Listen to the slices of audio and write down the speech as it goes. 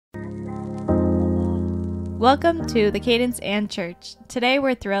Welcome to the CadenceAnd Church. Today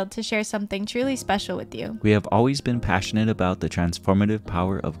we're thrilled to share something truly special with you. We have always been passionate about the transformative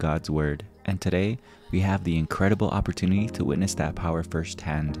power of God's Word, and today we have the incredible opportunity to witness that power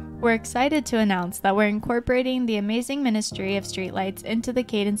firsthand. We're excited to announce that we're incorporating the amazing ministry of Streetlights into the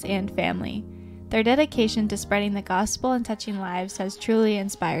CadenceAnd family. Their dedication to spreading the gospel and touching lives has truly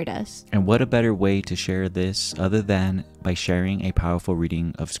inspired us. And what a better way to share this other than by sharing a powerful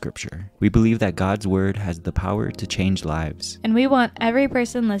reading of Scripture. We believe that God's Word has the power to change lives. And we want every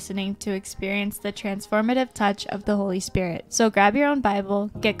person listening to experience the transformative touch of the Holy Spirit. So grab your own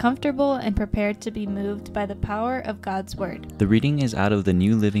Bible, get comfortable, and prepare to be moved by the power of God's Word. The reading is out of the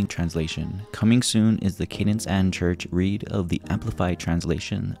New Living Translation. Coming soon is the CadenceAnd Church read of the Amplified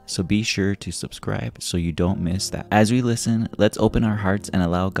Translation, so be sure to subscribe so you don't miss that. As we listen, let's open our hearts and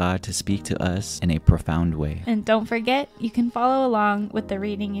allow God to speak to us in a profound way. And don't forget, you can follow along with the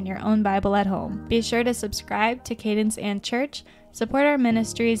reading in your own Bible at home. Be sure to subscribe to CadenceAnd Church, support our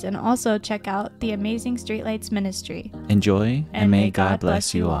ministries, and also check out the amazing Streetlights ministry. Enjoy, and may God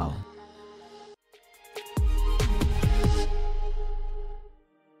bless you all.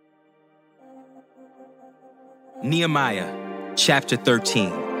 Nehemiah, chapter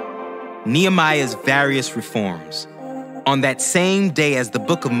 13. Nehemiah's various reforms. On that same day as the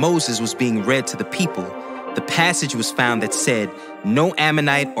book of Moses was being read to the people, the passage was found that said, "No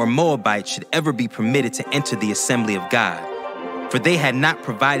Ammonite or Moabite should ever be permitted to enter the assembly of God, for they had not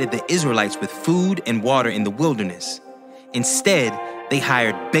provided the Israelites with food and water in the wilderness. Instead, they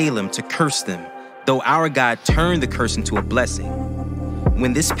hired Balaam to curse them, though our God turned the curse into a blessing."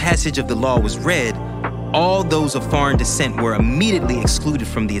 When this passage of the law was read, all those of foreign descent were immediately excluded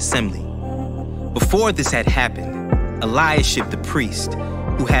from the assembly. Before this had happened, Eliashib the priest,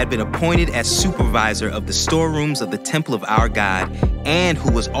 who had been appointed as supervisor of the storerooms of the temple of our God, and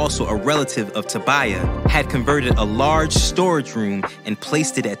who was also a relative of Tobiah, had converted a large storage room and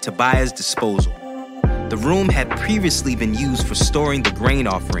placed it at Tobiah's disposal. The room had previously been used for storing the grain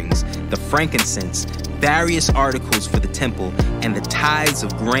offerings, the frankincense, various articles for the temple, and the tithes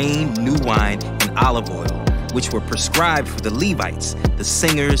of grain, new wine, and olive oil, which were prescribed for the Levites, the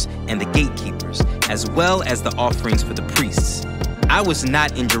singers, and the gatekeepers, as well as the offerings for the priests. I was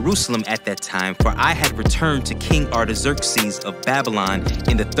not in Jerusalem at that time, for I had returned to King Artaxerxes of Babylon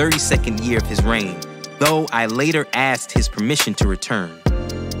in the 32nd year of his reign, though I later asked his permission to return.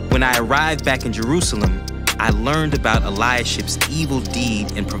 When I arrived back in Jerusalem, I learned about Eliashib's evil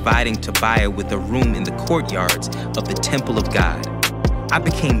deed in providing Tobiah with a room in the courtyards of the temple of God. I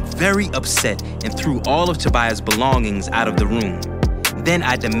became very upset and threw all of Tobiah's belongings out of the room. Then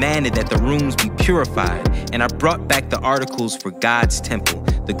I demanded that the rooms be purified, and I brought back the articles for God's temple,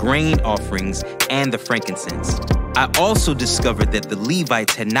 the grain offerings, and the frankincense. I also discovered that the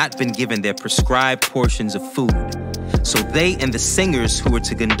Levites had not been given their prescribed portions of food, so they and the singers who were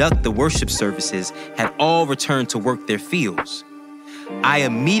to conduct the worship services had all returned to work their fields. I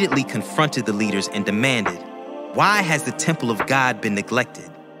immediately confronted the leaders and demanded, "Why has the temple of God been neglected?"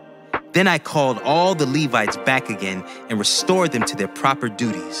 Then I called all the Levites back again and restored them to their proper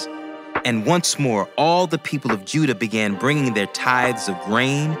duties. And once more, all the people of Judah began bringing their tithes of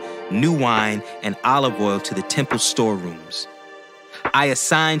grain, new wine, and olive oil to the temple storerooms. I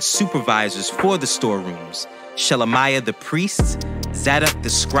assigned supervisors for the storerooms, Shelemiah the priest, Zadok the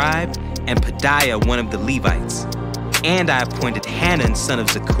scribe, and Pedaiah one of the Levites. And I appointed Hanan son of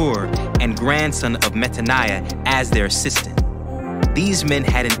Zakur and grandson of Mattaniah as their assistant. These men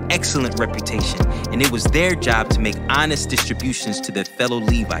had an excellent reputation, and it was their job to make honest distributions to their fellow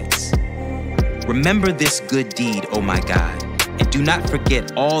Levites. Remember this good deed, O my God, and do not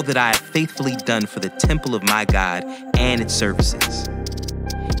forget all that I have faithfully done for the temple of my God and its services.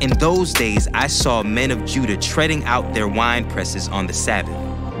 In those days, I saw men of Judah treading out their wine presses on the Sabbath.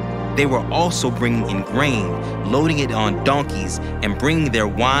 They were also bringing in grain, loading it on donkeys, and bringing their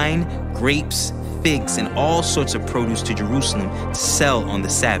wine, grapes, figs, and all sorts of produce to Jerusalem to sell on the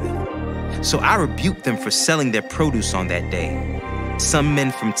Sabbath. So I rebuked them for selling their produce on that day. Some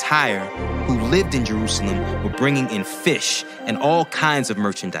men from Tyre who lived in Jerusalem were bringing in fish and all kinds of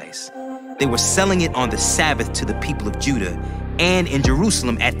merchandise. They were selling it on the Sabbath to the people of Judah, and in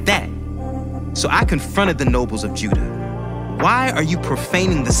Jerusalem at that. So I confronted the nobles of Judah. "Why are you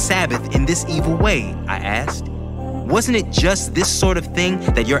profaning the Sabbath in this evil way?" I asked. "Wasn't it just this sort of thing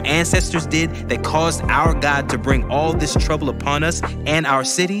that your ancestors did that caused our God to bring all this trouble upon us and our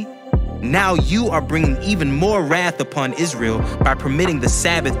city? Now you are bringing even more wrath upon Israel by permitting the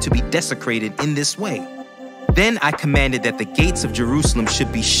Sabbath to be desecrated in this way." Then I commanded that the gates of Jerusalem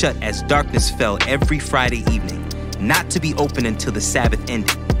should be shut as darkness fell every Friday evening, not to be open until the Sabbath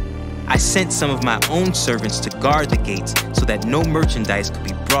ended. I sent some of my own servants to guard the gates so that no merchandise could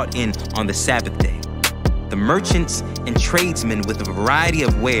be brought in on the Sabbath day. The merchants and tradesmen with a variety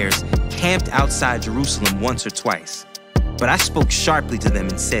of wares camped outside Jerusalem once or twice. But I spoke sharply to them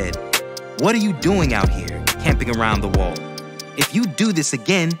and said, "What are you doing out here, camping around the wall? If you do this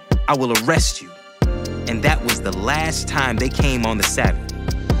again, I will arrest you." And that was the last time they came on the Sabbath.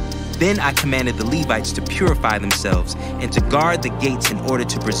 Then I commanded the Levites to purify themselves and to guard the gates in order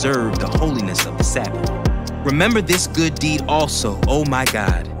to preserve the holiness of the Sabbath. Remember this good deed also, O my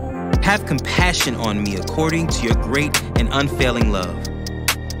God. Have compassion on me according to your great and unfailing love.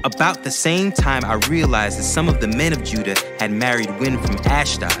 About the same time, I realized that some of the men of Judah had married women from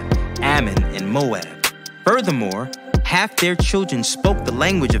Ashdod, Ammon, and Moab. Furthermore, half their children spoke the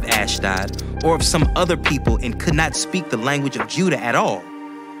language of Ashdod or of some other people and could not speak the language of Judah at all.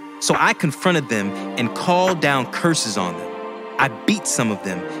 So I confronted them and called down curses on them. I beat some of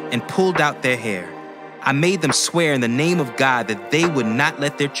them and pulled out their hair. I made them swear in the name of God that they would not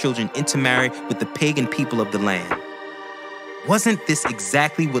let their children intermarry with the pagan people of the land. Wasn't this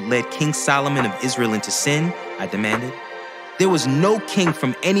exactly what led King Solomon of Israel into sin? I demanded. There was no king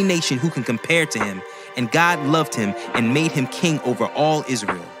from any nation who can compare to him, and God loved him and made him king over all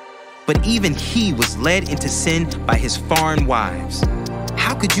Israel. But even he was led into sin by his foreign wives.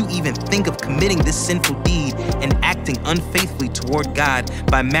 How could you even think of committing this sinful deed and acting unfaithfully toward God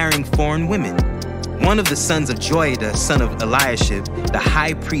by marrying foreign women? One of the sons of Joiada, son of Eliashib, the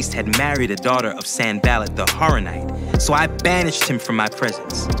high priest, had married a daughter of Sanballat the Horonite, so I banished him from my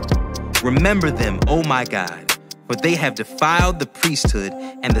presence. Remember them, O my God, for they have defiled the priesthood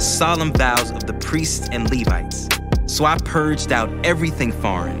and the solemn vows of the priests and Levites. So I purged out everything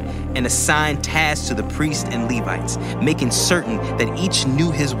foreign and assigned tasks to the priests and Levites, making certain that each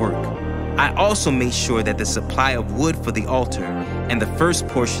knew his work. I also made sure that the supply of wood for the altar and the first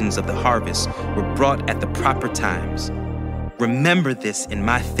portions of the harvest were brought at the proper times. Remember this in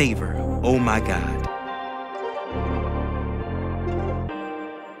my favor, O my God.